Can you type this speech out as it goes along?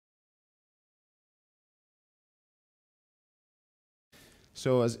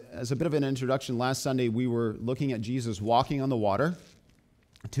So as a bit of an introduction, last Sunday we were looking at Jesus walking on the water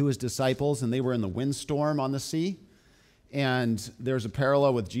to his disciples, and they were in the windstorm on the sea. And there's a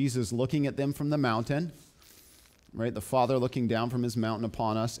parallel with Jesus looking at them from the mountain, right? The Father looking down from his mountain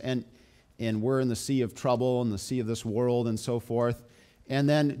upon us. And we're in the sea of trouble and the sea of this world and so forth. And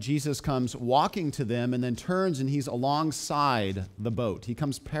then Jesus comes walking to them and then turns and he's alongside the boat. He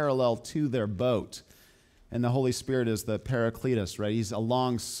comes parallel to their boat. And the Holy Spirit is the Paracletus, right? He's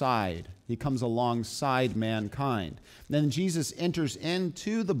alongside. He comes alongside mankind. And then Jesus enters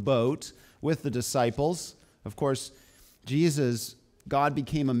into the boat with the disciples. Of course, God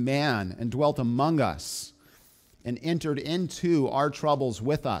became a man and dwelt among us and entered into our troubles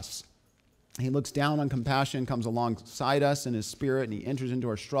with us. He looks down on compassion, comes alongside us in his spirit, and he enters into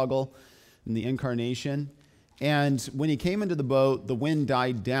our struggle in the incarnation. And when he came into the boat, the wind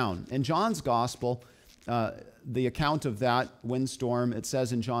died down. In John's gospel, the account of that windstorm, it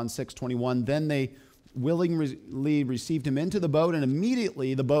says in John 6:21, then they willingly received him into the boat, and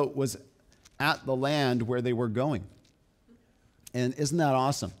immediately the boat was at the land where they were going. And isn't that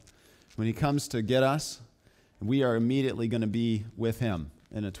awesome? When he comes to get us, we are immediately going to be with him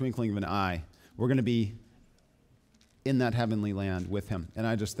in a twinkling of an eye. We're going to be in that heavenly land with him. And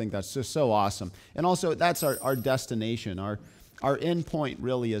I just think that's just so awesome. And also, that's our destination. Our end point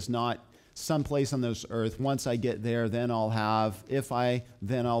really is not someplace on this earth. Once I get there, then I'll have.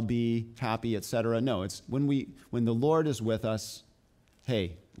 Then I'll be happy, etc. No, it's when the Lord is with us,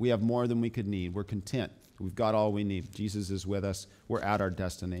 hey, we have more than we could need. We're content. We've got all we need. Jesus is with us. We're at our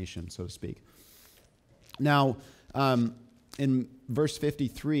destination, so to speak. Now, in verse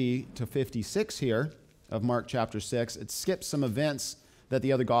 53 to 56 here of Mark chapter 6, it skips some events that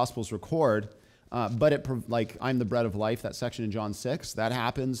the other Gospels record, but like I'm the bread of life, that section in John 6, that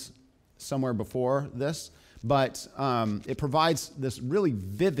happens somewhere before this, but it provides this really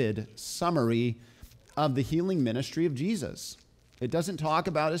vivid summary of the healing ministry of Jesus. It doesn't talk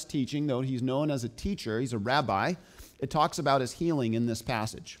about his teaching, though he's known as a teacher, he's a rabbi. It talks about his healing in this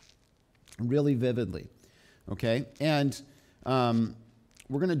passage really vividly, okay? And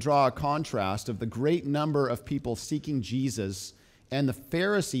we're going to draw a contrast of the great number of people seeking Jesus and the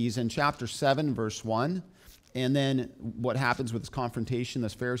Pharisees in chapter 7, verse 1, and then what happens with this confrontation the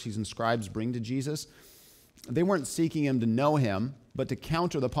Pharisees and scribes bring to Jesus. They weren't seeking him to know him, but to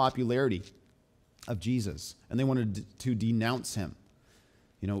counter the popularity of Jesus, and they wanted to denounce him.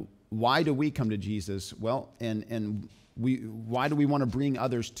 You know, why do we come to Jesus? Well, why do we want to bring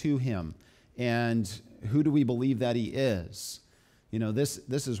others to him? And who do we believe that he is? You know, this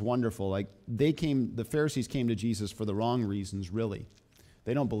is wonderful. Like the Pharisees came to Jesus for the wrong reasons, really.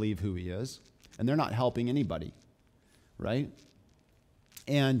 They don't believe who he is, and they're not helping anybody, right?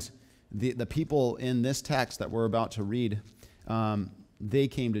 And the people in this text that we're about to read, they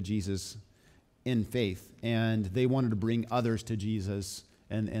came to Jesus in faith, and they wanted to bring others to Jesus,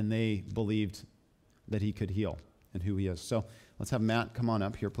 and they believed that he could heal and who he is. So let's have Matt come on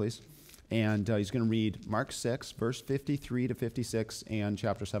up here, please. And he's going to read Mark 6, verse 53 to 56, and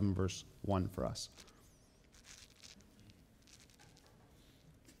chapter 7, verse 1 for us.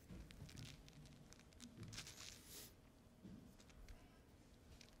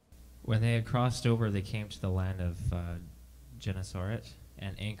 When they had crossed over, they came to the land of Gennesaret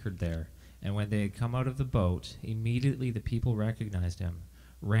and anchored there. And when they had come out of the boat, immediately the people recognized him,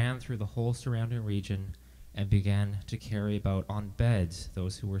 ran through the whole surrounding region, and began to carry about on beds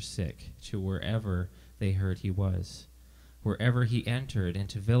those who were sick to wherever they heard he was. Wherever he entered,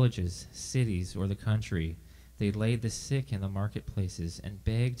 into villages, cities, or the country, they laid the sick in the marketplaces and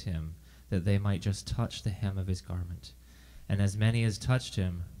begged him that they might just touch the hem of his garment. And as many as touched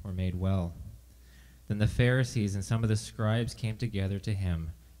him were made well. Then the Pharisees and some of the scribes came together to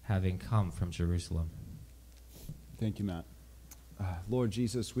him, having come from Jerusalem. Thank you, Matt. Lord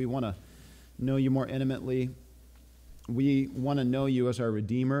Jesus, we want to know you more intimately. We want to know you as our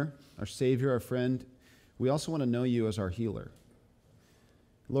Redeemer, our Savior, our friend. We also want to know you as our healer.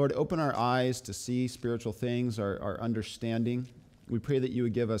 Lord, open our eyes to see spiritual things, our understanding. We pray that you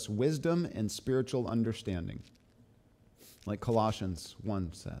would give us wisdom and spiritual understanding, like Colossians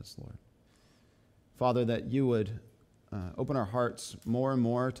 1 says, Lord. Father, that you would open our hearts more and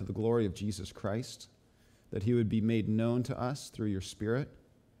more to the glory of Jesus Christ, that he would be made known to us through your Spirit.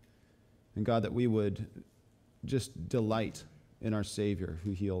 And God, that we would just delight in our Savior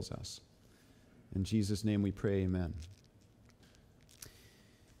who heals us. In Jesus' name we pray, amen.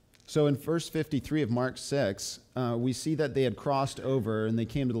 So in verse 53 of Mark 6, we see that they had crossed over and they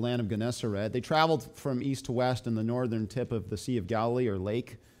came to the land of Gennesaret. They traveled from east to west in the northern tip of the Sea of Galilee, or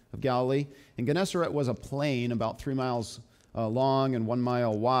Lake of Galilee. And Gennesaret was a plain about 3 miles long and 1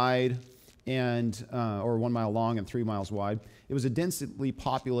 mile wide, and or 1 mile long and 3 miles wide. It was a densely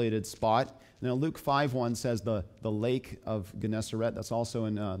populated spot. Now, Luke 5:1 says the lake of Gennesaret. That's also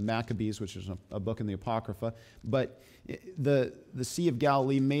in Maccabees, which is a book in the Apocrypha. But the Sea of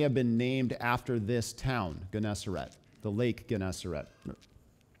Galilee may have been named after this town, Gennesaret, the Lake Gennesaret.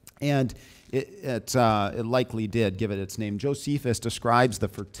 And it likely did give it its name. Josephus describes the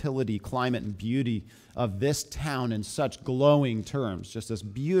fertility, climate, and beauty of this town in such glowing terms, just this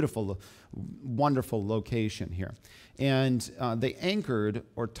beautiful, wonderful location here. And they anchored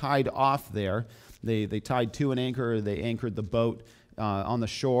or tied off there. They tied to an anchor. They anchored the boat on the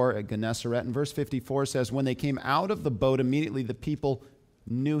shore at Gennesaret. And verse 54 says, when they came out of the boat, immediately the people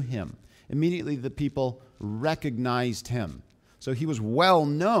knew him. Immediately the people recognized him. So he was well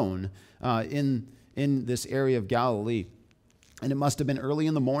known in this area of Galilee. And it must have been early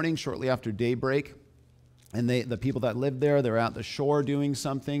in the morning, shortly after daybreak. And the people that lived there, they're at the shore doing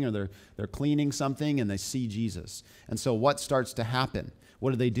something, or they're cleaning something, and they see Jesus. And so what starts to happen?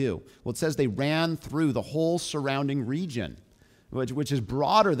 What do? Well, it says they ran through the whole surrounding region, which is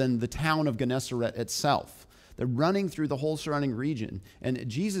broader than the town of Gennesaret itself. They're running through the whole surrounding region. And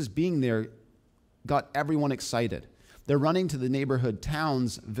Jesus being there got everyone excited. They're running to the neighborhood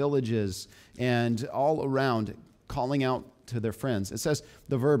towns, villages, and all around, calling out to their friends. It says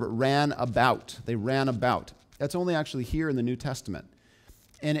the verb ran about. They ran about. That's only actually here in the New Testament.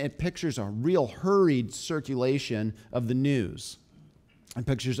 And it pictures a real hurried circulation of the news. It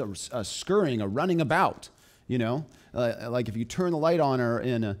pictures a scurrying, a running about, you know. Like if you turn the light on or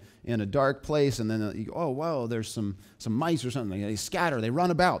in a dark place, and then you go, oh, whoa, there's some mice or something. They scatter, they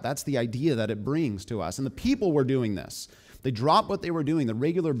run about. That's the idea that it brings to us. And the people were doing this. They dropped what they were doing, the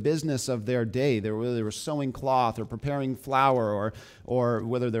regular business of their day. They were sewing cloth or preparing flour, or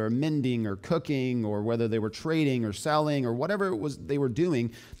whether they were mending or cooking, or whether they were trading or selling, or whatever it was they were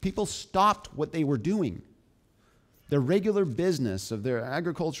doing. People stopped what they were doing. Their regular business of their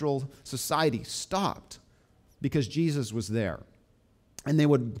agricultural society stopped because Jesus was there. And they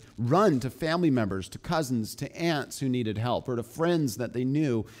would run to family members, to cousins, to aunts who needed help, or to friends that they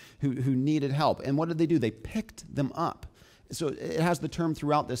knew who needed help. And what did they do? They picked them up. So it has the term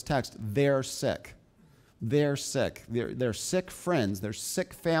throughout this text, they're sick. They're sick. They're sick friends. They're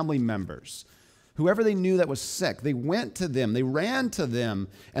sick family members. Whoever they knew that was sick, they went to them. They ran to them,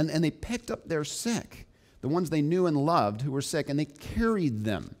 and they picked up their sick, the ones they knew and loved who were sick, and they carried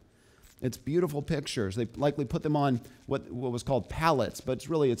them. It's beautiful pictures. They likely put them on what was called pallets, but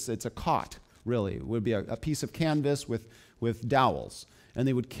it's a cot, really. It would be a piece of canvas with dowels. And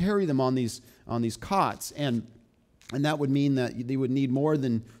they would carry them on these cots, and that would mean that they would need more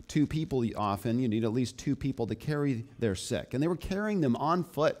than two people often. You need at least two people to carry their sick. And they were carrying them on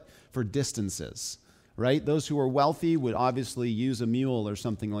foot for distances, right? Those who were wealthy would obviously use a mule or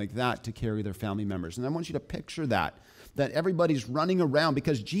something like that to carry their family members. And I want you to picture that everybody's running around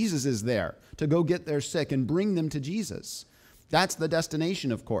because Jesus is there to go get their sick and bring them to Jesus. That's the destination,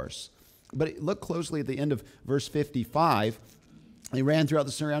 of course. But look closely at the end of verse 55. They ran throughout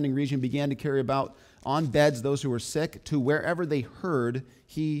the surrounding region, began to carry about on beds those who were sick to wherever they heard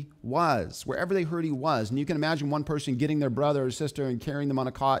he was. Wherever they heard he was. And you can imagine one person getting their brother or sister and carrying them on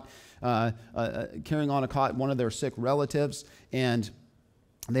a cot, carrying on a cot one of their sick relatives, and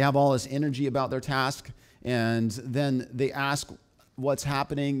they have all this energy about their task, and then they ask what's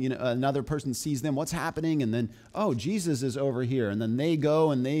happening. You know, another person sees them, what's happening? And then, oh, Jesus is over here. And then they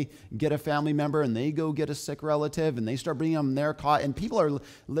go and they get a family member, and they go get a sick relative, and they start bringing them their cot. And people are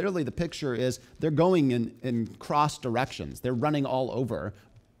literally, the picture is they're going in cross directions. They're running all over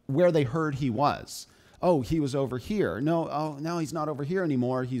where they heard he was. Oh, he was over here. No, he's not over here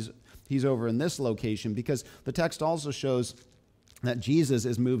anymore. He's over in this location, because the text also shows that Jesus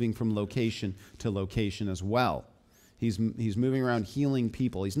is moving from location to location as well. He's moving around healing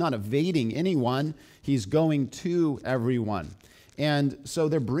people. He's not evading anyone. He's going to everyone. And so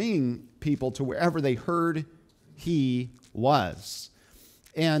they're bringing people to wherever they heard he was.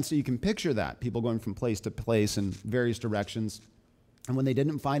 And so you can picture that, people going from place to place in various directions. And when they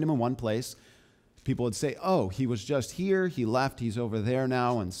didn't find him in one place, people would say, oh, he was just here, he left, he's over there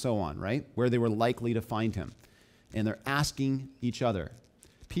now, and so on, right? Where they were likely to find him. And they're asking each other.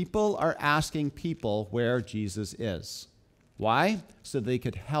 People are asking people where Jesus is. Why? So they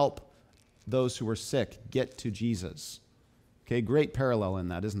could help those who were sick get to Jesus. Okay, great parallel in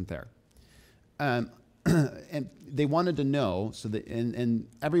that, isn't there? And they wanted to know, and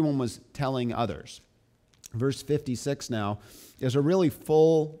everyone was telling others. Verse 56 now is a really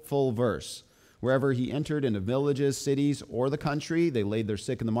full verse. Wherever he entered, into villages, cities, or the country, they laid their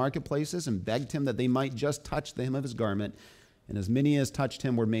sick in the marketplaces and begged him that they might just touch the hem of his garment. And as many as touched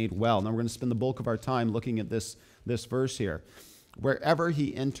him were made well. Now we're going to spend the bulk of our time looking at this verse here. Wherever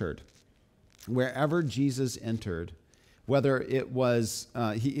he entered, wherever Jesus entered, whether it was,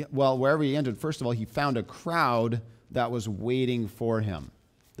 wherever he entered, first of all, he found a crowd that was waiting for him.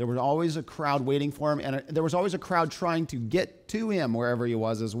 There was always a crowd waiting for him, and there was always a crowd trying to get to him wherever he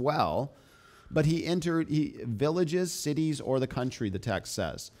was as well. But he entered villages, cities, or the country, the text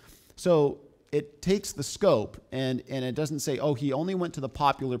says. So it takes the scope, and it doesn't say, oh, he only went to the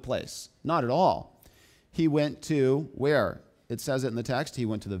popular place. Not at all. He went to where? It says it in the text. He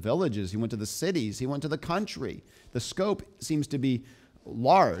went to the villages. He went to the cities. He went to the country. The scope seems to be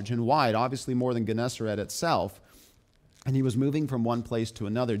large and wide, obviously more than Gennesaret itself. And he was moving from one place to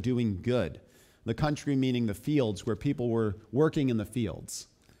another, doing good. The country meaning the fields, where people were working in the fields.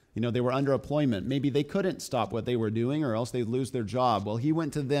 You know, they were under employment. Maybe they couldn't stop what they were doing or else they'd lose their job. Well, he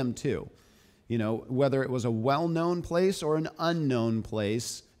went to them too. You know, whether it was a well-known place or an unknown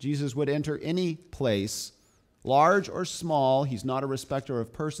place, Jesus would enter any place, large or small. He's not a respecter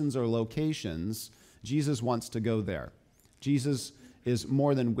of persons or locations. Jesus wants to go there. Jesus is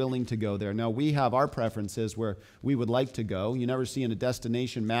more than willing to go there. Now, we have our preferences where we would like to go. You never see in a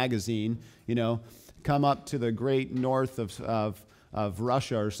destination magazine, you know, come up to the great north of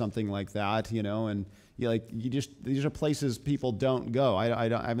Russia or something like that, you know, and these are places people don't go. I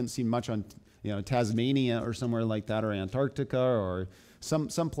haven't seen much on, you know, Tasmania or somewhere like that, or Antarctica, or some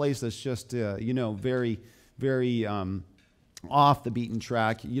place that's just, you know, very, very off the beaten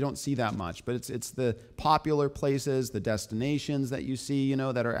track. You don't see that much, but it's the popular places, the destinations that you see, you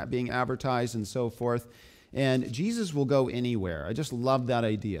know, that are being advertised and so forth. And Jesus will go anywhere. I just love that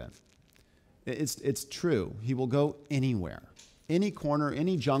idea. It's true. He will go anywhere, any corner,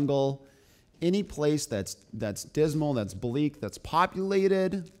 any jungle, any place that's dismal, that's bleak, that's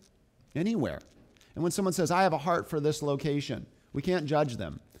populated, anywhere. And when someone says, I have a heart for this location, we can't judge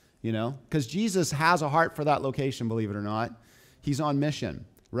them, you know, because Jesus has a heart for that location, believe it or not. He's on mission,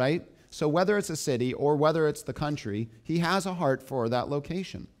 right? So whether it's a city or whether it's the country, he has a heart for that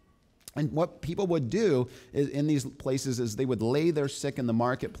location. And what people would do in these places is they would lay their sick in the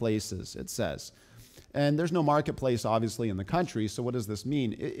marketplaces, it says. And there's no marketplace, obviously, in the country, so what does this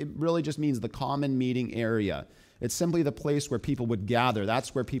mean? It really just means the common meeting area. It's simply the place where people would gather.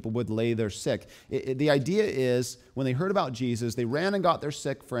 That's where people would lay their sick. The idea is, when they heard about Jesus, they ran and got their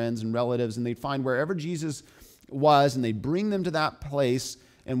sick friends and relatives, and they'd find wherever Jesus was, and they'd bring them to that place,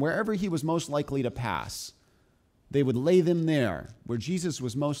 and wherever he was most likely to pass, they would lay them there, where Jesus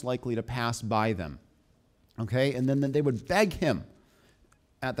was most likely to pass by them. Okay? And then they would beg him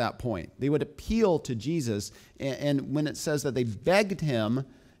at that point. They would appeal to Jesus, and when it says that they begged him,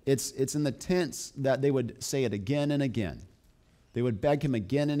 it's in the tense that they would say it again and again. They would beg him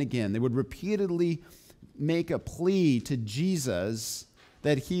again and again. They would repeatedly make a plea to Jesus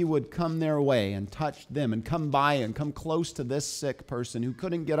that he would come their way and touch them and come by and come close to this sick person who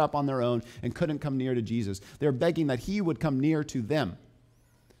couldn't get up on their own and couldn't come near to Jesus. They're begging that he would come near to them.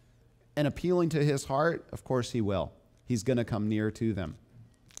 And appealing to his heart, of course he will. He's going to come near to them.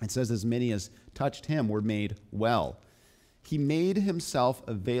 It says, as many as touched him were made well. He made himself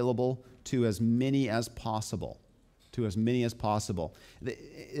available to as many as possible. To as many as possible.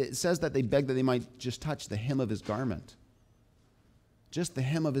 It says that they begged that they might just touch the hem of his garment. Just the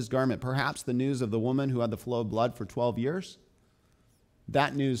hem of his garment. Perhaps the news of the woman who had the flow of blood for 12 years.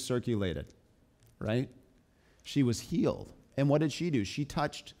 That news circulated, right? She was healed. And what did she do? She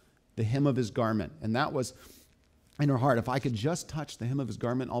touched the hem of his garment. And that was in her heart. If I could just touch the hem of his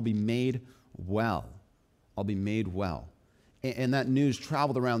garment, I'll be made well. I'll be made well. And that news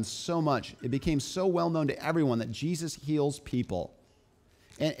traveled around so much. It became so well known to everyone that Jesus heals people.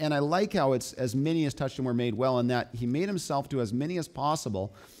 And I like how it's as many as touched him were made well, and that he made himself to as many as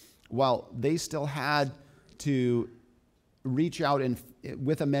possible while they still had to reach out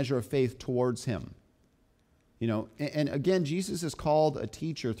with a measure of faith towards him. You know, and again, Jesus is called a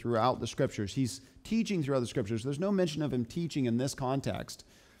teacher throughout the scriptures. He's teaching throughout the scriptures. There's no mention of him teaching in this context.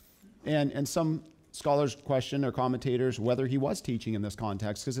 And some scholars question, or commentators, whether he was teaching in this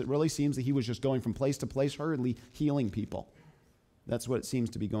context, because it really seems that he was just going from place to place, hurriedly healing people. That's what it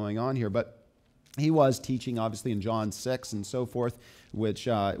seems to be going on here. But he was teaching, obviously, in John 6 and so forth, which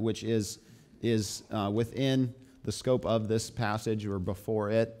is within the scope of this passage, or before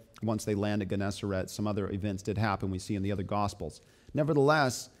it. Once they land at Gennesaret, some other events did happen we see in the other Gospels.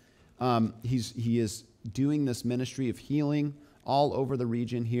 Nevertheless, he is doing this ministry of healing all over the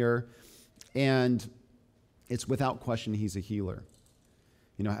region here, and it's without question he's a healer.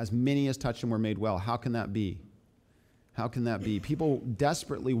 You know, as many as touched him were made well. How can that be? How can that be? People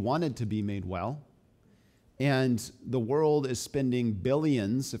desperately wanted to be made well, And the world is spending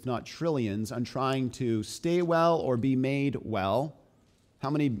billions, if not trillions, on trying to stay well or be made well.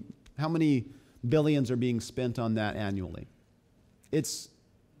 How many billions are being spent on that annually?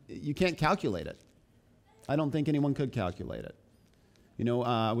 You can't calculate it. I don't think anyone could calculate it. You know,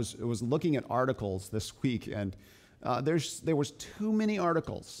 I was looking at articles this week, and there was too many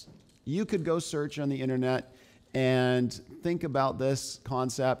articles. You could go search on the internet and think about this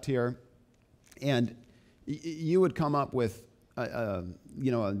concept here, and you would come up with a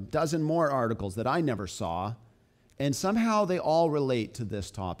dozen more articles that I never saw, and somehow they all relate to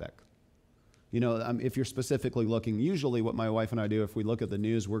this topic. You know, if you're specifically looking, usually what my wife and I do, if we look at the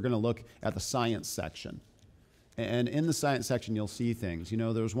news, we're going to look at the science section. And in the science section, you'll see things. You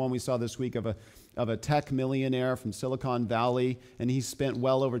know, there was one we saw this week of a tech millionaire from Silicon Valley, and he spent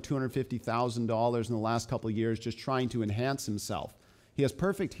well over $250,000 in the last couple of years just trying to enhance himself. He has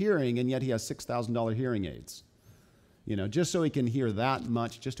perfect hearing, and yet he has $6,000 hearing aids. You know, just so he can hear that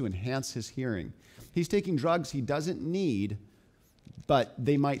much, just to enhance his hearing. He's taking drugs he doesn't need, but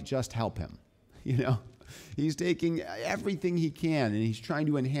they might just help him. You know, he's taking everything he can, and he's trying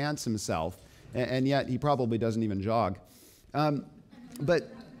to enhance himself, and yet he probably doesn't even jog.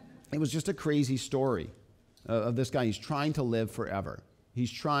 But it was just a crazy story of this guy. He's trying to live forever.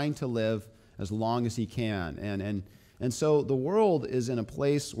 He's trying to live as long as he can. And so the world is in a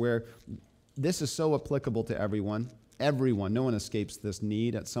place where this is so applicable to everyone. Everyone. No one escapes this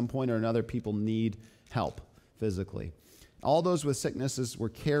need. At some point or another, people need help physically. All those with sicknesses were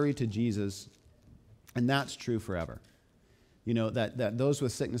carried to Jesus, and that's true forever. You know, that those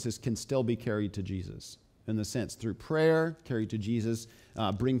with sicknesses can still be carried to Jesus, in the sense through prayer, carried to Jesus,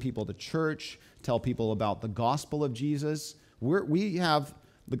 bring people to church, tell people about the gospel of Jesus. We have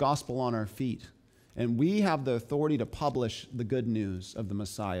the gospel on our feet, and we have the authority to publish the good news of the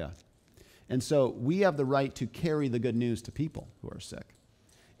Messiah. And so we have the right to carry the good news to people who are sick.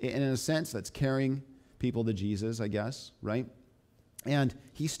 And in a sense, that's carrying people to Jesus, I guess, right? And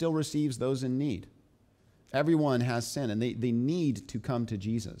he still receives those in need. Everyone has sin, and they need to come to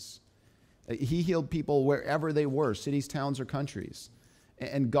Jesus. He healed people wherever they were, cities, towns, or countries.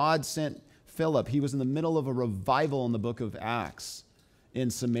 And God sent Philip. He was in the middle of a revival in the book of Acts in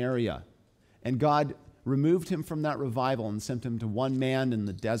Samaria. And God removed him from that revival and sent him to one man in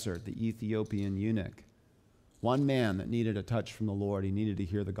the desert, the Ethiopian eunuch. One man that needed a touch from the Lord. He needed to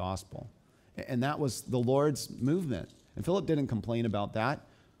hear the gospel. And that was the Lord's movement. And Philip didn't complain about that.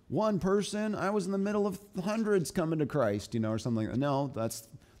 One person, I was in the middle of hundreds coming to Christ, or something like that. No, that's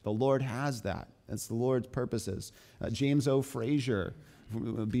the Lord has that. That's the Lord's purposes. James O. Frazier,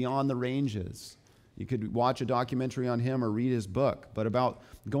 Beyond the Ranges. You could watch a documentary on him or read his book, but about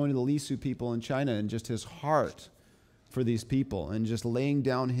going to the Lisu people in China and just his heart for these people and just laying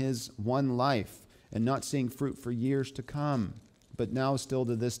down his one life and not seeing fruit for years to come, but now still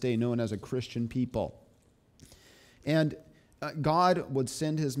to this day known as a Christian people. And God would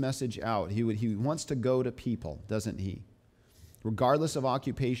send his message out. He wants to go to people, doesn't he? Regardless of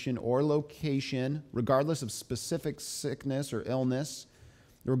occupation or location, regardless of specific sickness or illness,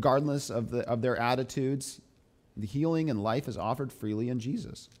 regardless of their attitudes, the healing and life is offered freely in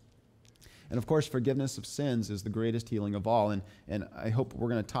Jesus. And of course, forgiveness of sins is the greatest healing of all. And I hope we're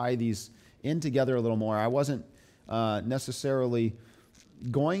going to tie these in together a little more. I wasn't necessarily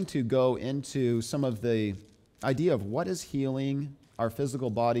going to go into some of the idea of what is healing our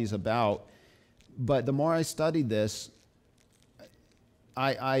physical bodies about, but the more I studied this,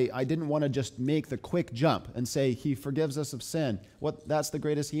 I didn't want to just make the quick jump and say he forgives us of sin. That's the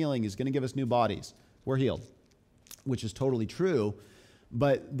greatest healing. He's going to give us new bodies. We're healed, which is totally true.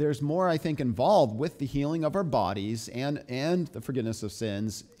 But there's more, I think, involved with the healing of our bodies and the forgiveness of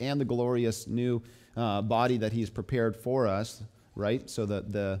sins and the glorious new body that he's prepared for us, right? So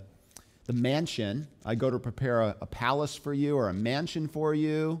the mansion, I go to prepare a palace for you or a mansion for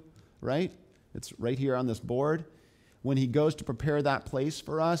you, right? It's right here on this board. When he goes to prepare that place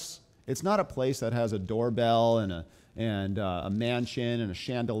for us, it's not a place that has a doorbell and a mansion and a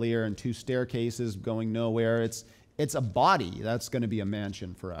chandelier and 2 staircases going nowhere. It's a body that's going to be a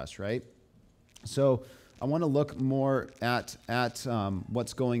mansion for us, right? So I want to look more at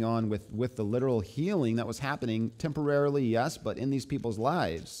what's going on with the literal healing that was happening temporarily, yes, but in these people's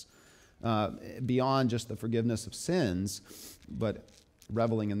lives. Beyond just the forgiveness of sins, but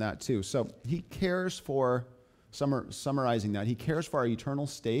reveling in that too. So he cares for, summarizing that, he cares for our eternal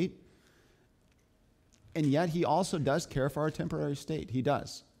state, and yet he also does care for our temporary state. He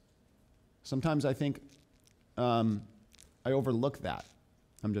does. Sometimes I think I overlook that.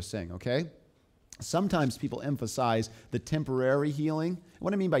 I'm just saying, okay? Sometimes people emphasize the temporary healing.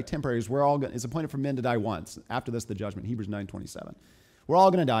 What I mean by temporary is we're all going. It's appointed for men to die once. After this, the judgment. Hebrews 9:27. We're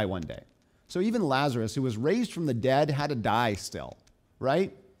all going to die one day. So even Lazarus, who was raised from the dead, had to die still,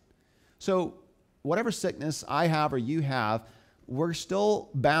 right? So whatever sickness I have or you have, we're still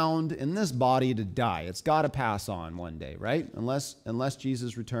bound in this body to die. It's got to pass on one day, right? Unless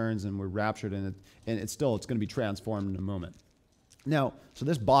Jesus returns and we're raptured, and it's going to be transformed in a moment. Now, so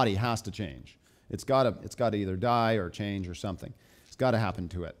this body has to change. It's got to either die or change or something. It's got to happen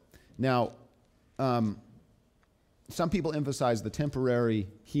to it. Now, some people emphasize the temporary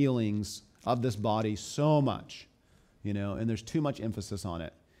healings of this body so much, and there's too much emphasis on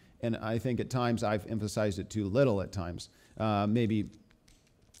it. And I think at times I've emphasized it too little at times. Maybe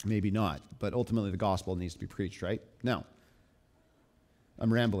not. But ultimately the gospel needs to be preached, right? Now,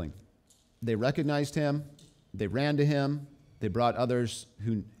 I'm rambling. They recognized him. They ran to him. They brought others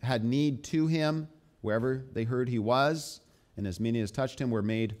who had need to him wherever they heard he was. And as many as touched him were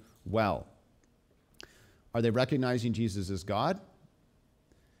made well. Are they recognizing Jesus as God?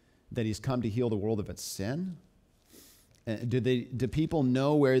 That he's come to heal the world of its sin? Do people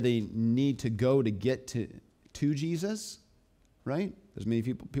know where they need to go to get to Jesus? Right? There's many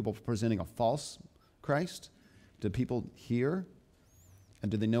people presenting a false Christ. Do people hear?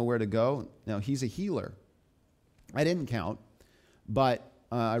 And do they know where to go? Now, he's a healer. I didn't count, but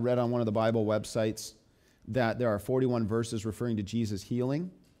I read on one of the Bible websites that there are 41 verses referring to Jesus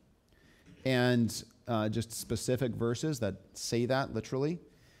healing, and just specific verses that say that literally.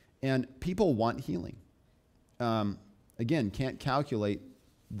 And people want healing. Again, can't calculate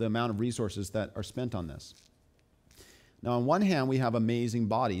the amount of resources that are spent on this. Now, on one hand, we have amazing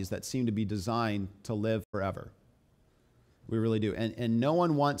bodies that seem to be designed to live forever. We really do. And no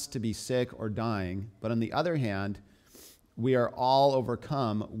one wants to be sick or dying. But on the other hand, we are all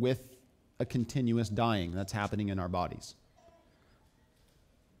overcome with a continuous dying that's happening in our bodies.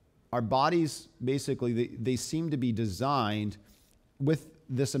 Our bodies, basically, they seem to be designed with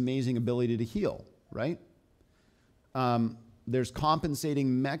this amazing ability to heal, right? There's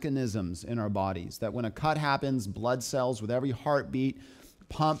compensating mechanisms in our bodies that when a cut happens, blood cells with every heartbeat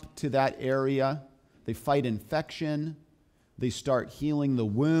pump to that area. They fight infection. They start healing the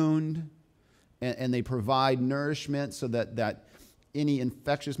wound, and they provide nourishment so that any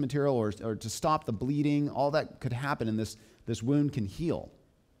infectious material or to stop the bleeding, all that could happen, and this wound can heal.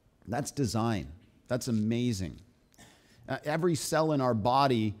 That's design. That's amazing. Every cell in our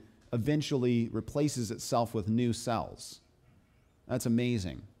body eventually replaces itself with new cells. That's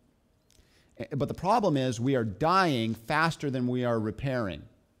amazing. But the problem is we are dying faster than we are repairing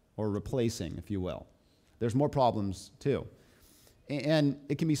or replacing, if you will. There's more problems too. And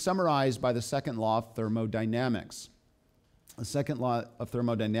it can be summarized by the second law of thermodynamics. The second law of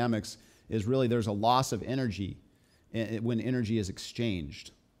thermodynamics is really there's a loss of energy when energy is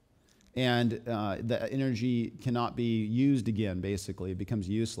exchanged. And the energy cannot be used again, basically. It becomes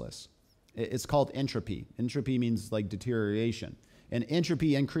useless. It's called entropy. Entropy means like deterioration. And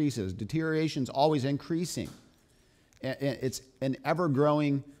entropy increases. Deterioration is always increasing. It's an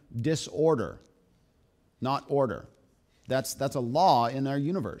ever-growing disorder, not order. That's a law in our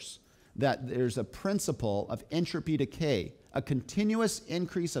universe, that there's a principle of entropy decay, a continuous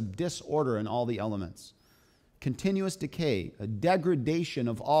increase of disorder in all the elements. Continuous decay, a degradation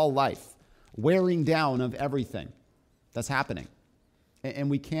of all life, wearing down of everything that's happening. And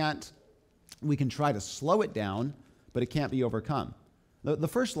we can try to slow it down, but it can't be overcome. The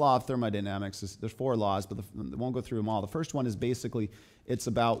first law of thermodynamics is, there's 4 laws, but I won't go through them all. The first one is basically, it's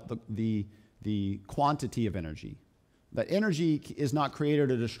about the quantity of energy. That energy is not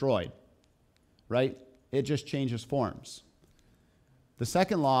created or destroyed, right? It just changes forms. The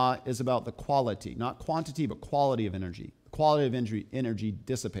second law is about the quality, not quantity, but quality of energy. The quality of energy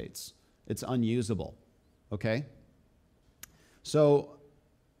dissipates. It's unusable, okay? So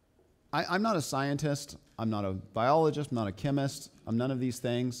I'm not a scientist. I'm not a biologist. I'm not a chemist. I'm none of these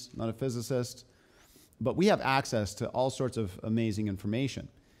things. I'm not a physicist. But we have access to all sorts of amazing information.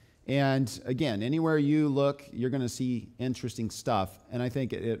 And again, anywhere you look, you're going to see interesting stuff. And I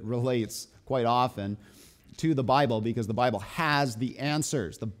think it relates quite often to the Bible because the Bible has the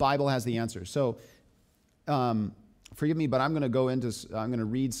answers. The Bible has the answers. So forgive me, but I'm going to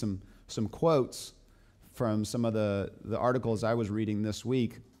read some quotes from some of the articles I was reading this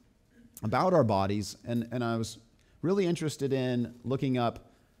week about our bodies. And I was really interested in looking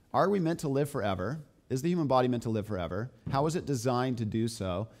up, are we meant to live forever? Is the human body meant to live forever? How is it designed to do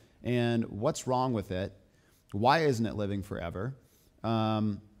so? And what's wrong with it? Why isn't it living forever?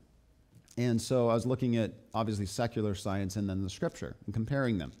 And so I was looking at, obviously, secular science and then the scripture and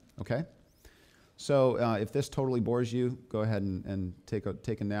comparing them, okay? So if this totally bores you, go ahead and take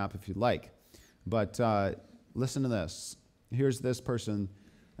a nap if you'd like. But listen to this. Here's this person,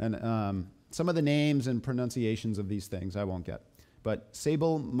 and some of the names and pronunciations of these things I won't get. But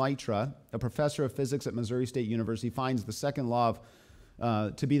Sable Mitra, a professor of physics at Missouri State University, finds the second law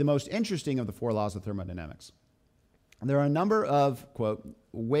to be the most interesting of the four laws of thermodynamics. There are a number of, quote,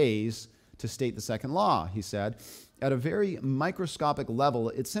 ways to state the second law, he said. At a very microscopic level,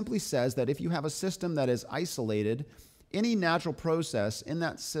 it simply says that if you have a system that is isolated, any natural process in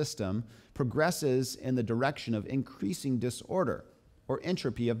that system progresses in the direction of increasing disorder or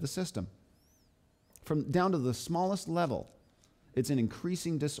entropy of the system. From down to the smallest level, it's an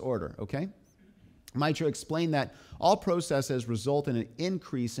increasing disorder, okay? Mitra explained that all processes result in an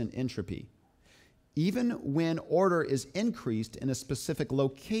increase in entropy, even when order is increased in a specific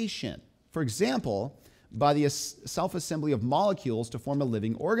location. For example, by the self-assembly of molecules to form a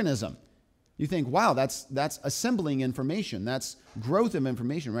living organism. You think, wow, that's assembling information. That's growth of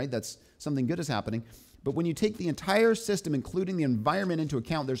information, right? That's something good is happening. But when you take the entire system, including the environment, into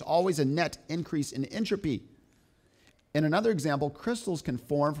account, there's always a net increase in entropy. In another example, crystals can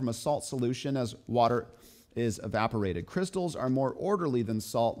form from a salt solution as water is evaporated. Crystals are more orderly than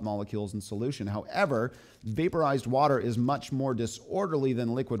salt molecules in solution. However, vaporized water is much more disorderly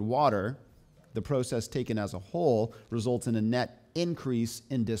than liquid water. The process taken as a whole results in a net increase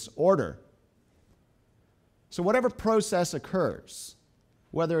in disorder. So whatever process occurs,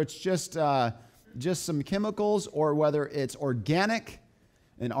 whether it's just some chemicals or whether it's organic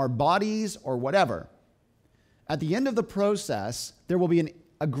in our bodies or whatever, at the end of the process, there will be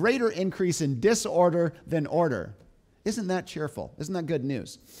a greater increase in disorder than order. Isn't that cheerful? Isn't that good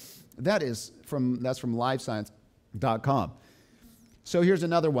news? That's from livescience.com. So here's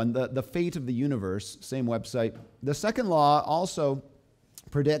another one, the fate of the universe, same website. The second law also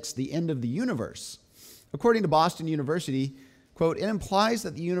predicts the end of the universe. According to Boston University, quote, it implies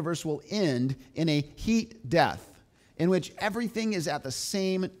that the universe will end in a heat death in which everything is at the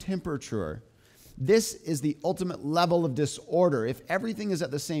same temperature. This is the ultimate level of disorder. If everything is at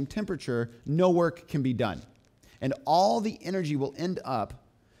the same temperature, no work can be done. And all the energy will end up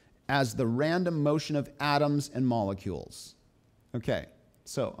as the random motion of atoms and molecules. Okay,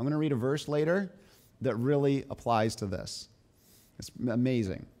 so I'm going to read a verse later that really applies to this. It's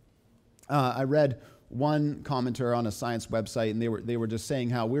amazing. I read one commenter on a science website, and they were just saying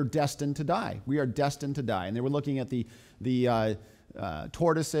how we're destined to die. We are destined to die. And they were looking at the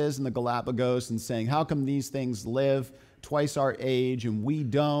tortoises in the Galapagos and saying, how come these things live twice our age and we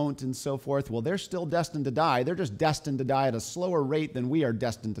don't, and so forth? Well, they're still destined to die. They're just destined to die at a slower rate than we are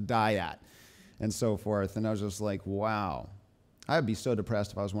destined to die at, and so forth. And I was just like, wow. I would be so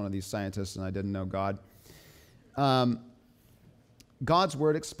depressed if I was one of these scientists and I didn't know God. God's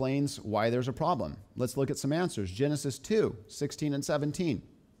word explains why there's a problem. Let's look at some answers. Genesis 2, 16 and 17.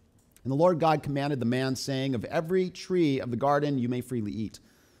 And the Lord God commanded the man, saying, of every tree of the garden you may freely eat.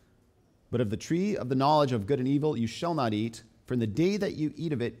 But of the tree of the knowledge of good and evil you shall not eat, for in the day that you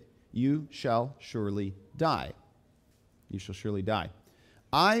eat of it, you shall surely die. You shall surely die.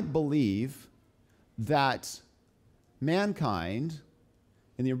 I believe that mankind,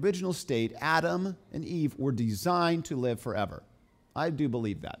 in the original state, Adam and Eve, were designed to live forever. I do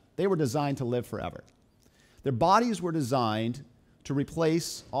believe that. They were designed to live forever. Their bodies were designed to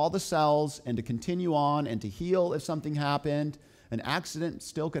replace all the cells and to continue on and to heal if something happened. An accident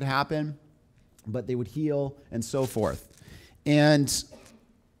still could happen, but they would heal and so forth. And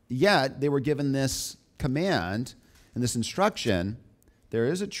yet they were given this command and this instruction. There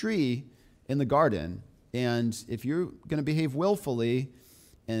is a tree in the garden, and if you're going to behave willfully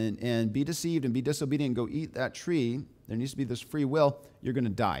and be deceived and be disobedient and go eat that tree, there needs to be this free will, you're going to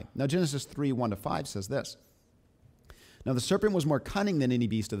die. Now, Genesis 3, 1-5 says this. Now the serpent was more cunning than any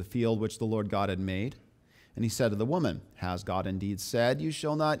beast of the field which the Lord God had made. And he said to the woman, has God indeed said, you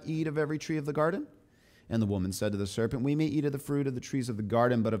shall not eat of every tree of the garden? And the woman said to the serpent, we may eat of the fruit of the trees of the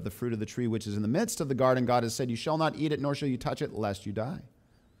garden, but of the fruit of the tree which is in the midst of the garden, God has said, you shall not eat it, nor shall you touch it, lest you die.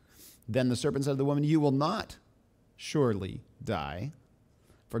 Then the serpent said to the woman, you will not surely die.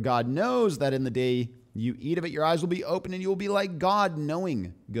 For God knows that in the day you eat of it, your eyes will be open, and you will be like God,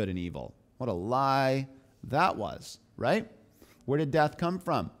 knowing good and evil. What a lie that was, right? Where did death come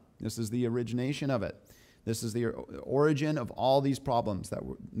from? This is the origination of it. This is the origin of all these problems that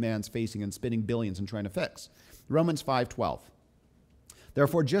man's facing and spending billions and trying to fix. Romans 5:12.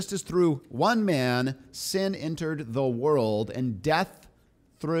 Therefore, just as through one man sin entered the world, and death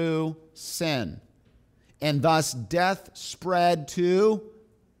through sin, and thus death spread to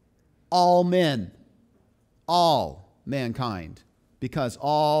all men, all mankind, because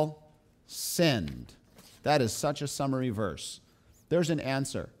all sinned. That is such a summary verse. There's an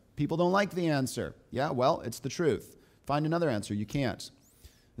answer. People don't like the answer. Yeah, well, it's the truth. Find another answer. You can't.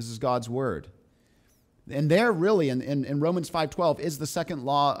 This is God's word. And there really, in Romans 5:12, is the second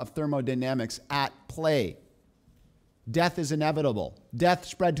law of thermodynamics at play. Death is inevitable. Death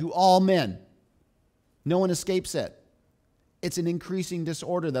spread to all men. No one escapes it. It's an increasing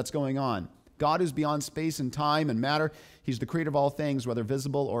disorder that's going on. God is beyond space and time and matter. He's the creator of all things, whether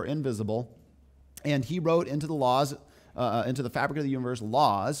visible or invisible. And he wrote into the laws, into the fabric of the universe,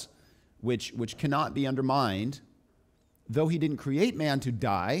 laws which cannot be undermined. Though he didn't create man to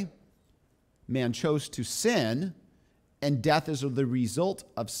die, man chose to sin, and death is the result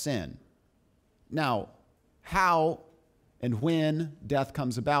of sin. Now, how and when death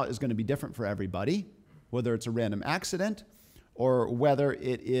comes about is going to be different for everybody, whether it's a random accident or whether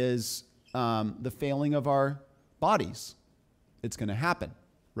it is the failing of our bodies. It's going to happen,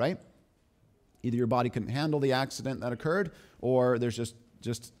 right? Either your body couldn't handle the accident that occurred, or there's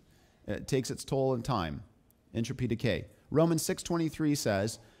just it takes its toll in time, entropy decay. Romans 6:23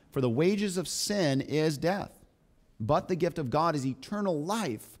 says, "For the wages of sin is death, but the gift of God is eternal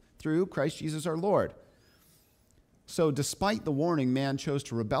life through Christ Jesus our Lord." So despite the warning, man chose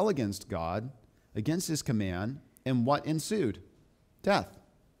to rebel against God, against his command, and what ensued? Death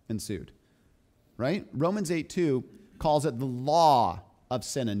ensued, right? Romans 8:2 calls it the law of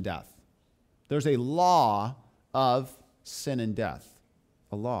sin and death. There's a law of sin and death,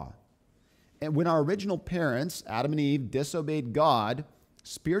 a law. And when our original parents, Adam and Eve, disobeyed God,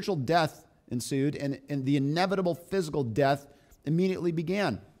 spiritual death ensued, and the inevitable physical death immediately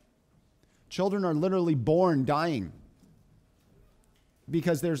began. Children are literally born dying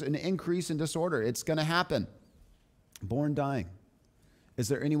because there's an increase in disorder. It's going to happen. Born dying. Is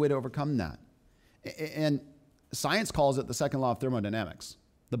there any way to overcome that? And science calls it the second law of thermodynamics.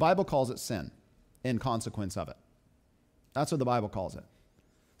 The Bible calls it sin in consequence of it. That's what the Bible calls it.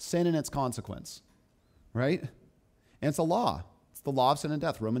 Sin and its consequence, right? And it's a law. It's the law of sin and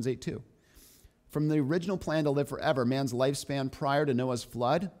death, Romans 8:2. From the original plan to live forever, man's lifespan prior to Noah's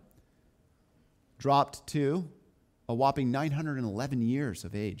flood dropped to a whopping 911 years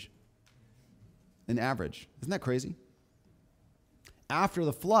of age, an average. Isn't that crazy? After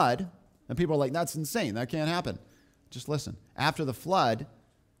the flood, and people are like, that's insane. That can't happen. Just listen. After the flood,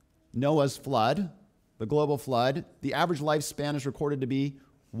 Noah's flood, the global flood, the average lifespan is recorded to be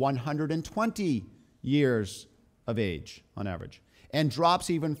 120 years of age on average, and drops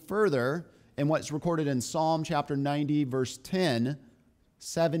even further in what's recorded in Psalm chapter 90, verse 10,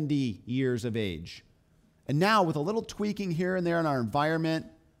 70 years of age. And now, with a little tweaking here and there in our environment,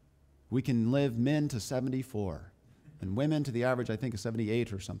 we can live men to 74, and women to the average, I think, of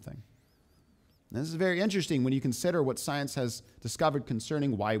 78 or something. And this is very interesting when you consider what science has discovered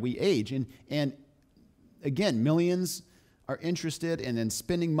concerning why we age. And again, millions are interested in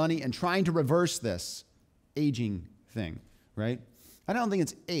spending money and trying to reverse this aging thing, right? I don't think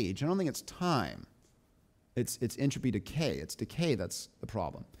it's age. I don't think it's time. It's entropy decay. It's decay that's the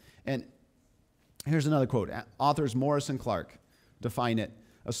problem. And here's another quote. Authors Morris and Clark define it.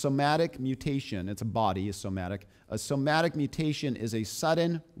 A somatic mutation, it's a body, is somatic. A somatic mutation is a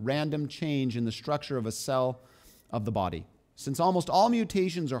sudden, random change in the structure of a cell of the body. Since almost all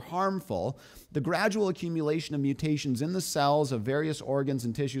mutations are harmful, the gradual accumulation of mutations in the cells of various organs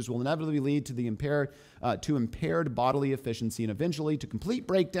and tissues will inevitably lead to impaired bodily efficiency and eventually to complete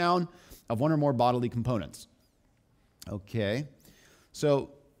breakdown of one or more bodily components. Okay, so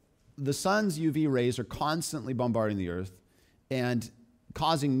the sun's UV rays are constantly bombarding the earth and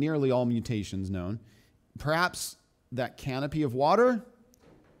causing nearly all mutations known. Perhaps that canopy of water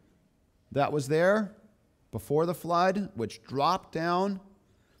that was there before the flood, which dropped down,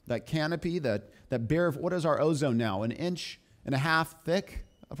 that canopy, that bare, what is our ozone now? 1.5 inches thick,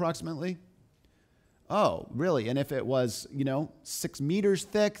 approximately? Oh, really? And if it was, 6 meters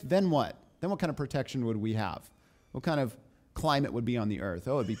thick, then what? Then what kind of protection would we have? What kind of climate would be on the earth?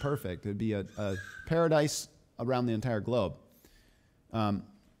 Oh, it'd be perfect. It'd be a paradise around the entire globe.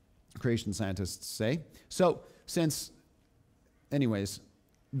 Creation scientists say. So anyways,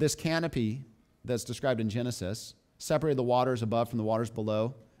 this canopy that's described in Genesis separated the waters above from the waters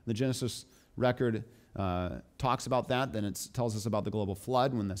below. The Genesis record talks about that. Then it tells us about the global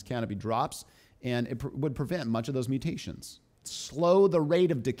flood when this canopy drops, and it would prevent much of those mutations. Slow the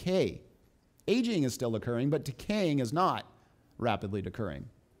rate of decay. Aging is still occurring, but decaying is not rapidly occurring,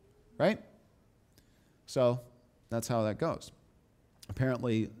 right? So that's how that goes.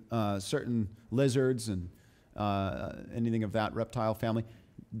 Apparently, certain lizards and anything of that reptile family,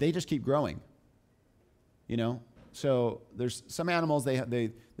 they just keep growing. So there's some animals,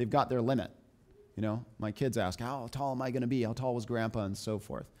 they've got their limit. You know, my kids ask, how tall am I going to be? How tall was Grandpa? And so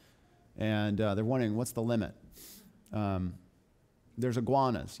forth. And they're wondering, what's the limit? There's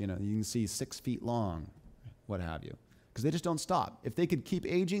iguanas, you know, you can see 6 feet long, what have you. Because they just don't stop. If they could keep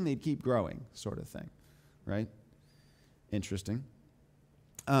aging, they'd keep growing, sort of thing, right? Interesting.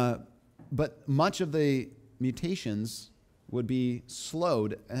 But much of the mutations would be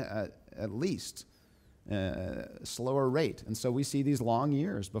slowed at least, slower rate. And so we see these long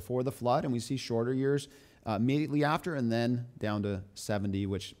years before the flood, and we see shorter years immediately after, and then down to 70,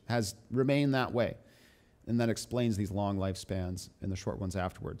 which has remained that way. And that explains these long lifespans and the short ones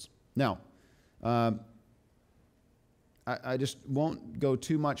afterwards. Now, I just won't go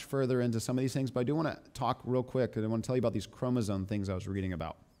too much further into some of these things, but I do want to talk real quick, and I want to tell you about these chromosome things I was reading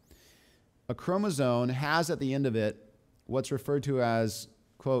about. A chromosome has at the end of it what's referred to as,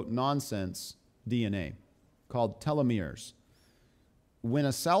 quote, nonsense DNA, called telomeres. When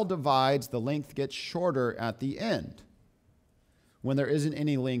a cell divides, the length gets shorter at the end. When there isn't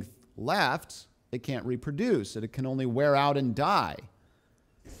any length left, it can't reproduce. It can only wear out and die.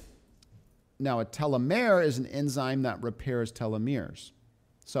 Now, a telomere is an enzyme that repairs telomeres.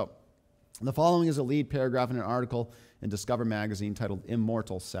 So, the following is a lead paragraph in an article in Discover magazine titled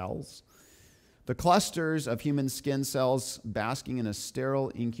Immortal Cells. The clusters of human skin cells basking in a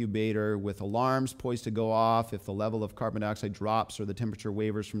sterile incubator with alarms poised to go off if the level of carbon dioxide drops or the temperature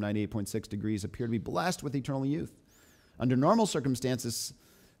wavers from 98.6 degrees appear to be blessed with eternal youth. Under normal circumstances,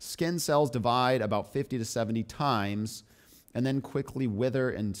 skin cells divide about 50 to 70 times and then quickly wither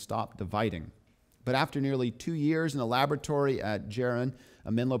and stop dividing. But after nearly 2 years in a laboratory at Geron,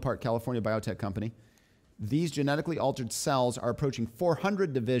 a Menlo Park, California biotech company, these genetically altered cells are approaching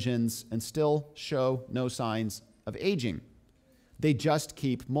 400 divisions and still show no signs of aging. They just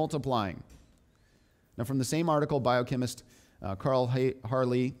keep multiplying. Now, from the same article, biochemist Carl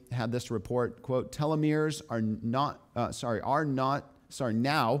Harley had this report, quote, telomeres are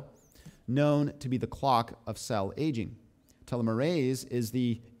now known to be the clock of cell aging. Telomerase is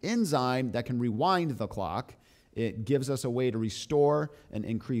the enzyme that can rewind the clock. It gives us a way to restore an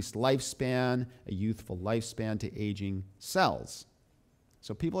increased lifespan, a youthful lifespan to aging cells.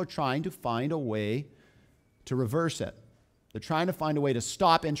 So people are trying to find a way to reverse it. They're trying to find a way to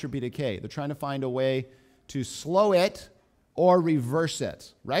stop entropy decay. They're trying to find a way to slow it or reverse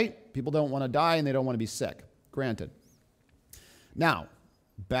it, right? People don't want to die and they don't want to be sick. Granted. Now,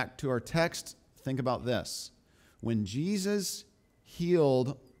 back to our text, think about this. When Jesus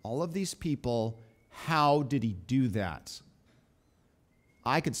healed all of these people, how did he do that?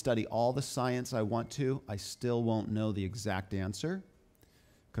 I could study all the science I want to. I still won't know the exact answer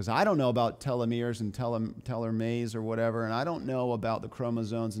because I don't know about telomeres and telomerase or whatever, and I don't know about the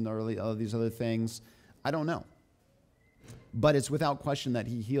chromosomes and all these other things. I don't know. But it's without question that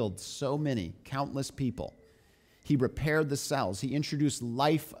he healed so many, countless people. He repaired the cells. He introduced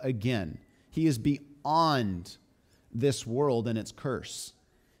life again. He is beyond this world and its curse.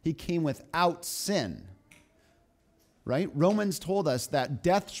 He came without sin, right? Romans told us that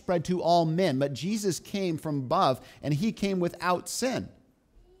death spread to all men, but Jesus came from above and he came without sin.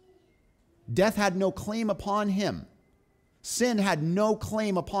 Death had no claim upon him. Sin had no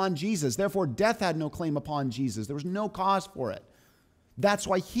claim upon Jesus. Therefore, death had no claim upon Jesus. There was no cause for it. That's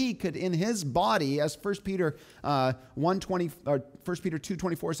why he could, in his body, as 1 Peter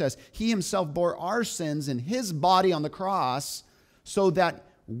 2:24 says, he himself bore our sins in his body on the cross so that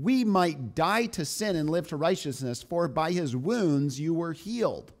we might die to sin and live to righteousness, for by his wounds you were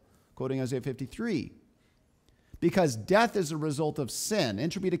healed. Quoting Isaiah 53. Because death is a result of sin.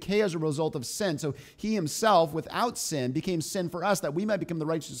 Entropy decay is a result of sin. So he himself, without sin, became sin for us that we might become the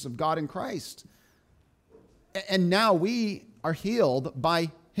righteousness of God in Christ. And now we are healed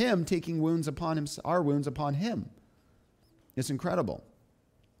by him taking wounds upon him, our wounds upon him. It's incredible.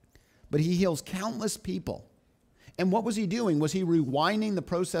 But he heals countless people. And what was he doing? Was he rewinding the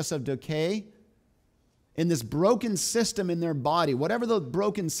process of decay in this broken system in their body, whatever the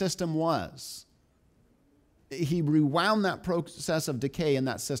broken system was? He rewound that process of decay in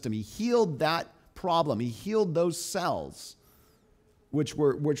that system. He healed that problem. He healed those cells which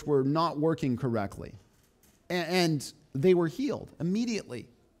were not working correctly. And they were healed immediately.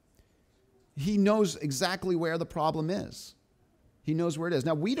 He knows exactly where the problem is. He knows where it is.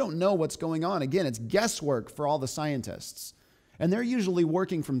 Now, we don't know what's going on. Again, it's guesswork for all the scientists. And they're usually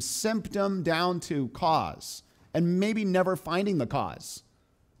working from symptom down to cause and maybe never finding the cause.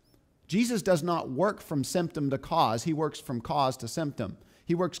 Jesus does not work from symptom to cause. He works from cause to symptom.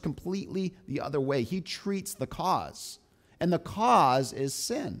 He works completely the other way. He treats the cause. And the cause is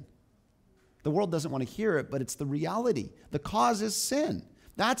sin. The world doesn't want to hear it, but it's the reality. The cause is sin.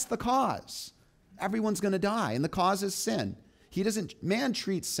 That's the cause. Everyone's going to die, and the cause is sin. Man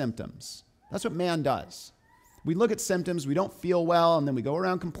treats symptoms. That's what man does. We look at symptoms, we don't feel well, and then we go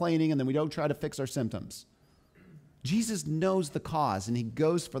around complaining, and then we don't try to fix our symptoms. Jesus knows the cause, and he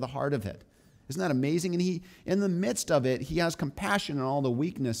goes for the heart of it. Isn't that amazing? And in the midst of it, he has compassion on all the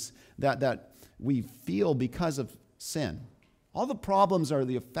weakness that we feel because of sin. All the problems are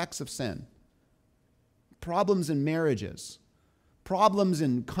the effects of sin. Problems in marriages, problems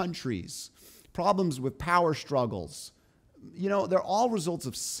in countries, problems with power struggles. They're all results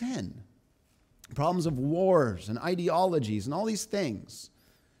of sin. Problems of wars and ideologies and all these things.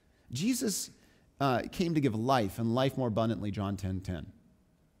 Jesus came to give life and life more abundantly, John 10:10.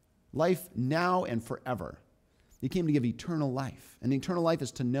 Life now and forever. He came to give eternal life. And eternal life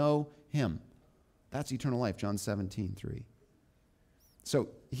is to know him. That's eternal life, John 17:3. So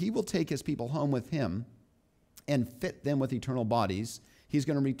he will take his people home with him and fit them with eternal bodies. He's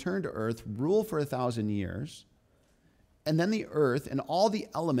going to return to earth, rule for 1,000 years. And then the earth and all the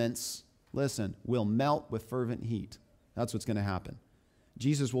elements, listen, will melt with fervent heat. That's what's going to happen.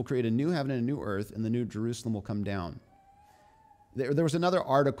 Jesus will create a new heaven and a new earth, and the new Jerusalem will come down. There was another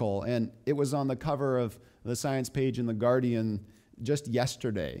article, and it was on the cover of the science page in The Guardian just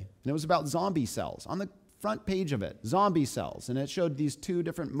yesterday. And it was about zombie cells. On the front page of it, zombie cells. And it showed these two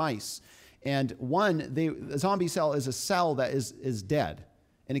different mice. And the zombie cell is a cell that is dead.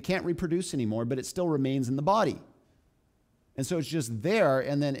 And it can't reproduce anymore, but it still remains in the body. And so it's just there,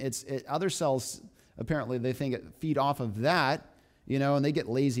 and then other cells, apparently they think it feed off of that, and they get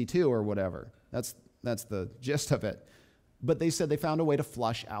lazy too or whatever. That's the gist of it. But they said they found a way to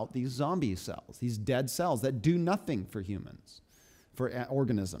flush out these zombie cells, these dead cells that do nothing for humans, for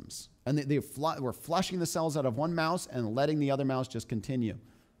organisms. And they were flushing the cells out of one mouse and letting the other mouse just continue.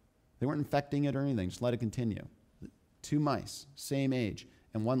 They weren't infecting it or anything, just let it continue. 2 mice, same age,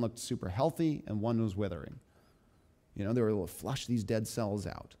 and one looked super healthy and one was withering. They were able to flush these dead cells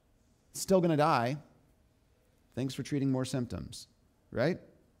out. Still going to die. Thanks for treating more symptoms, right?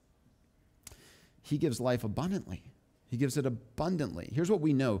 He gives life abundantly. He gives it abundantly. Here's what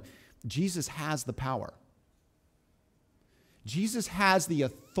we know. Jesus has the power. Jesus has the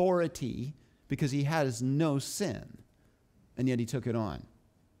authority because he has no sin, and yet he took it on.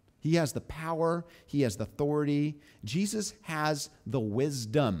 He has the power. He has the authority. Jesus has the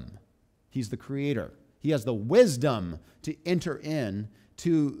wisdom. He's the creator. He has the wisdom to enter in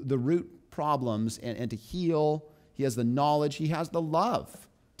to the root problems and to heal. He has the knowledge. He has the love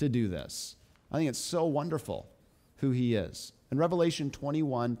to do this. I think it's so wonderful who he is. In Revelation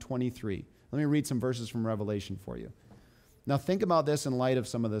 21:23, let me read some verses from Revelation for you. Now think about this in light of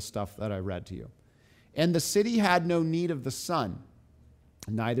some of this stuff that I read to you. And the city had no need of the sun,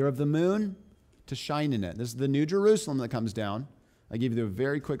 neither of the moon to shine in it. This is the New Jerusalem that comes down. I give you a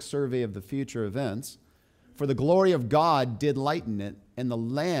very quick survey of the future events. For the glory of God did lighten it, and the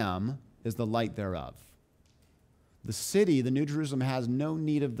Lamb is the light thereof. The city, the New Jerusalem, has no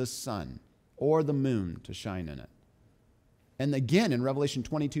need of the sun or the moon to shine in it. And again, in Revelation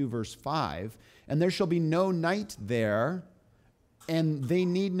 22, verse 5, and there shall be no night there, and they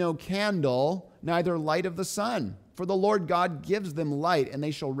need no candle, neither light of the sun. For the Lord God gives them light, and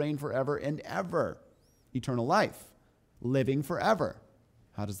they shall reign forever and ever. Eternal life, living forever.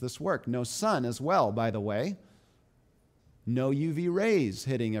 How does this work? No sun as well, by the way. No UV rays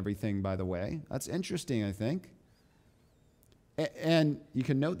hitting everything, by the way. That's interesting, I think. And you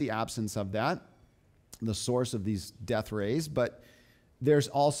can note the absence of that, the source of these death rays, but there's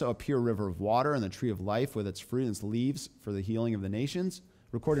also a pure river of water and the tree of life with its fruit and its leaves for the healing of the nations.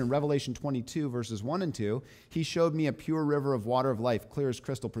 Recorded in Revelation 22, verses 1 and 2, he showed me a pure river of water of life, clear as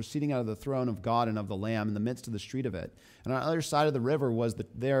crystal, proceeding out of the throne of God and of the Lamb in the midst of the street of it. And on the other side of the river was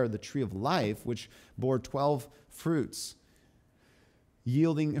the tree of life, which bore 12 fruits,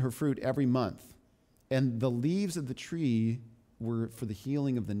 yielding her fruit every month. And the leaves of the tree were for the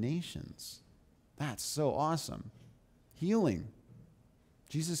healing of the nations. That's so awesome. Healing.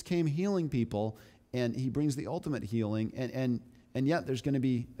 Jesus came healing people, and he brings the ultimate healing, and yet there's going to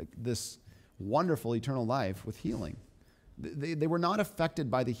be this wonderful eternal life with healing. They were not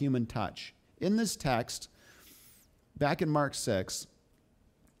affected by the human touch. In this text, back in Mark 6,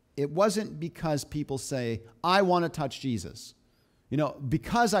 it wasn't because people say, I want to touch Jesus.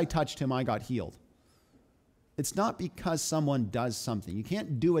 Because I touched him, I got healed. It's not because someone does something. You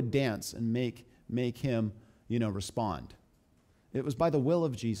can't do a dance and make him, respond. It was by the will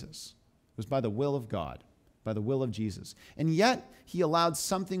of Jesus. It was by the will of God, by the will of Jesus. And yet, he allowed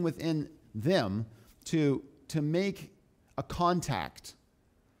something within them to make a contact,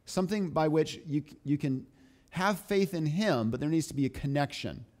 something by which you can have faith in him, but there needs to be a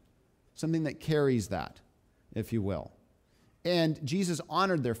connection, something that carries that, if you will. And Jesus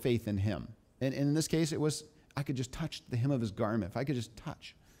honored their faith in him. And in this case, it was, I could just touch the hem of his garment. If I could just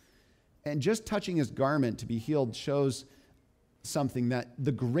touch. And just touching his garment to be healed shows something, that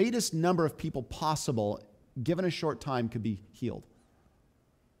the greatest number of people possible, given a short time, could be healed.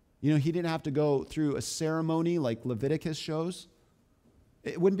 You know, he didn't have to go through a ceremony like Leviticus shows.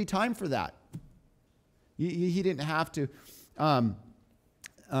 It wouldn't be time for that. He didn't have to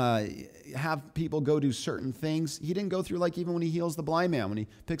have people go do certain things. He didn't go through, like, even when he heals the blind man, when he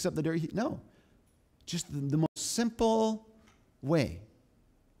picks up the dirt. No. Just the most simple way.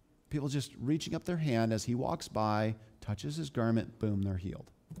 People just reaching up their hand as he walks by, touches his garment, boom, they're healed.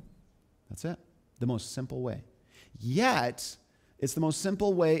 That's it. The most simple way. Yet, it's the most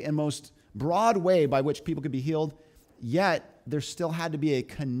simple way and most broad way by which people could be healed, yet there still had to be a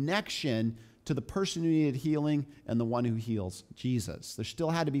connection to the person who needed healing and the one who heals, Jesus. There still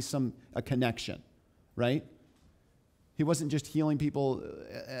had to be a connection, right? He wasn't just healing people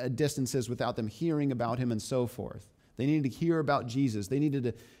at distances without them hearing about him and so forth. They needed to hear about Jesus. They needed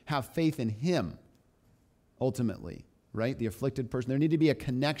to have faith in him, ultimately, right? The afflicted person. There needed to be a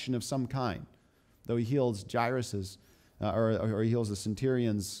connection of some kind. Though he heals Jairus's, or he heals the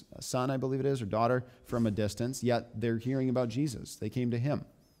centurion's son, I believe it is, or daughter, from a distance, yet they're hearing about Jesus. They came to him.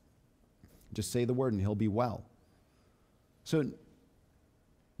 Just say the word and he'll be well. So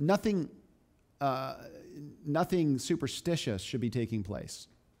nothing superstitious should be taking place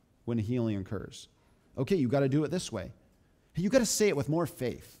when healing occurs. Okay, you got to do it this way. You got to say it with more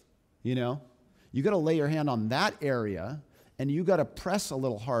faith, you know? You got to lay your hand on that area and you got to press a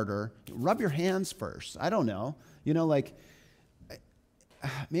little harder. Rub your hands first. I don't know. You know, like,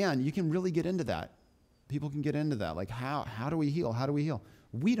 man, you can really get into that. People can get into that. Like, how do we heal? How do we heal?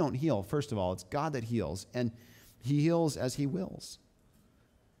 We don't heal, first of all. It's God that heals, and he heals as he wills.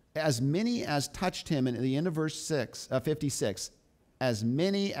 As many as touched him, and at the end of verse 56, as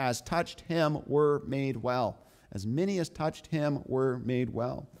many as touched him were made well. As many as touched him were made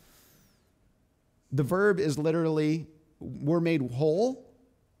well. The verb is literally, were made whole,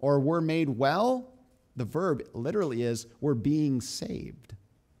 or were made well. The verb literally is, we're being saved.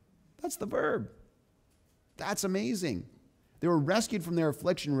 That's the verb. That's amazing. They were rescued from their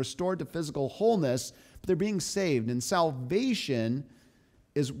affliction, restored to physical wholeness, but they're being saved. And salvation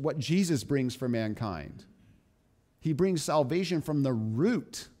is what Jesus brings for mankind. He brings salvation from the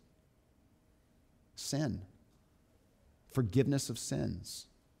root, sin, forgiveness of sins.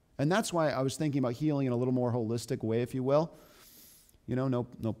 And that's why I was thinking about healing in a little more holistic way, if you will. You know,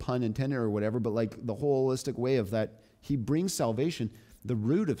 no pun intended or whatever, but like the holistic way of that. He brings salvation, the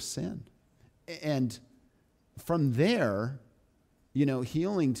root of sin. And from there, you know,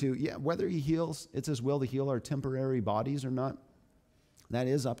 healing to, whether he heals, it's his will to heal our temporary bodies or not, that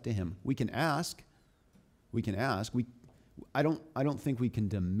is up to him. We can ask. I don't think we can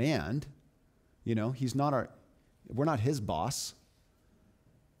demand. You know, we're not his boss,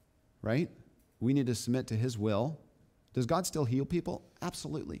 right? We need to submit to his will. Does God still heal people?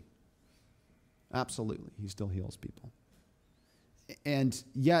 Absolutely. Absolutely. He still heals people. And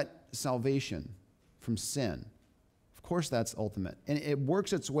yet, salvation from sin, of course that's ultimate. And it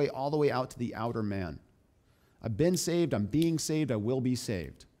works its way all the way out to the outer man. I've been saved, I'm being saved, I will be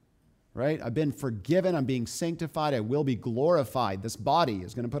saved. Right? I've been forgiven, I'm being sanctified, I will be glorified. This body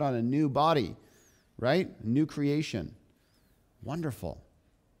is going to put on a new body, right? A new creation. Wonderful.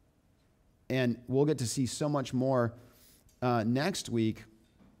 And we'll get to see so much more next week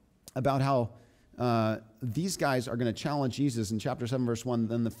about how these guys are going to challenge Jesus. In chapter 7, verse 1,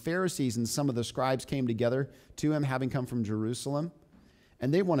 then the Pharisees and some of the scribes came together to him, having come from Jerusalem,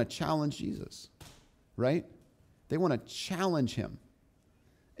 and they want to challenge Jesus, right? They want to challenge him.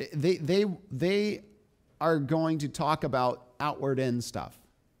 They are going to talk about outward in stuff,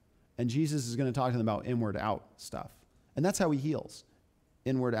 and Jesus is going to talk to them about inward out stuff. And that's how he heals,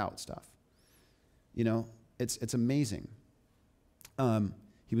 inward out stuff. You know, it's amazing.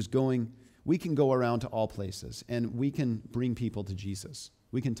 He was going, we can go around to all places, and we can bring people to Jesus.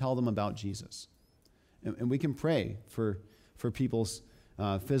 We can tell them about Jesus. And we can pray for people's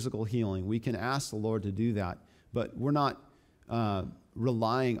physical healing. We can ask the Lord to do that, but we're not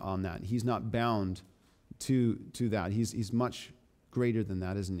relying on that. He's not bound to that. He's much greater than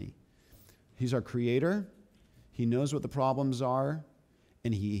that, isn't he? He's our creator. He knows what the problems are,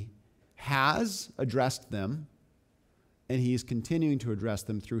 and he has addressed them, and he's continuing to address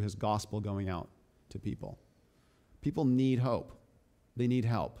them through his gospel going out to people. People need hope. They need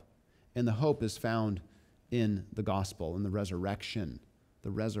help. And the hope is found in the gospel, in the resurrection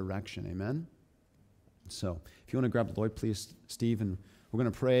the resurrection. Amen? So if you want to grab the Lord, please, Steve, and we're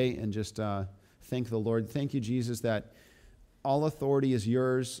going to pray and just thank the Lord. Thank you, Jesus, that all authority is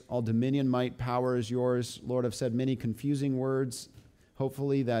yours. All dominion, might, power is yours. Lord, I've said many confusing words.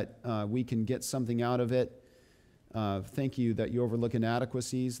 Hopefully that we can get something out of it. Thank you that you overlook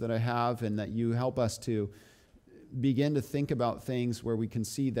inadequacies that I have and that you help us to begin to think about things where we can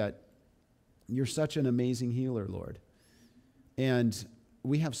see that you're such an amazing healer, Lord. And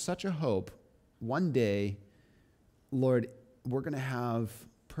we have such a hope. One day, Lord, we're going to have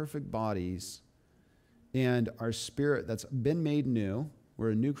perfect bodies and our spirit that's been made new. We're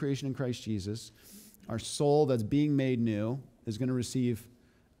a new creation in Christ Jesus. Our soul that's being made new is going to receive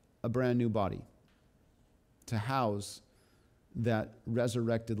a brand new body to house that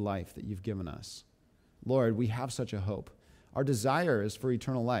resurrected life that you've given us. Lord, we have such a hope. Our desire is for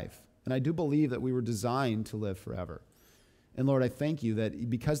eternal life. And I do believe that we were designed to live forever. And Lord, I thank you that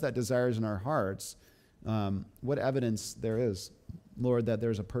because that desire is in our hearts, what evidence there is, Lord, that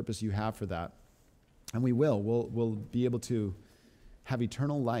there's a purpose you have for that. And we will. We'll be able to have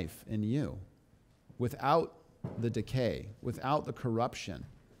eternal life in you without the decay, without the corruption.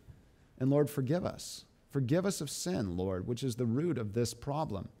 And Lord, forgive us. Forgive us of sin, Lord, which is the root of this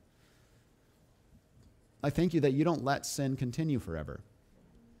problem. I thank you that you don't let sin continue forever.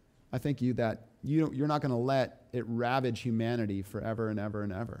 I thank you that you're not going to let it ravage humanity forever and ever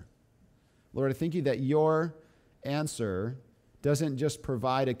and ever. Lord, I thank you that your answer doesn't just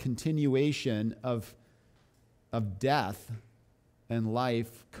provide a continuation of death and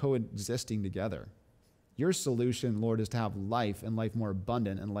life coexisting together. Your solution, Lord, is to have life and life more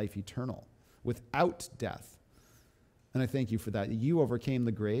abundant and life eternal without death. And I thank you for that. You overcame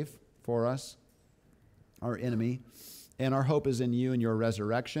the grave for us, our enemy, and our hope is in you and your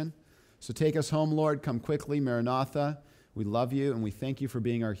resurrection. So take us home, Lord. Come quickly, Maranatha. We love you and we thank you for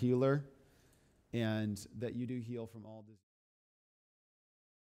being our healer and that you do heal from all disease.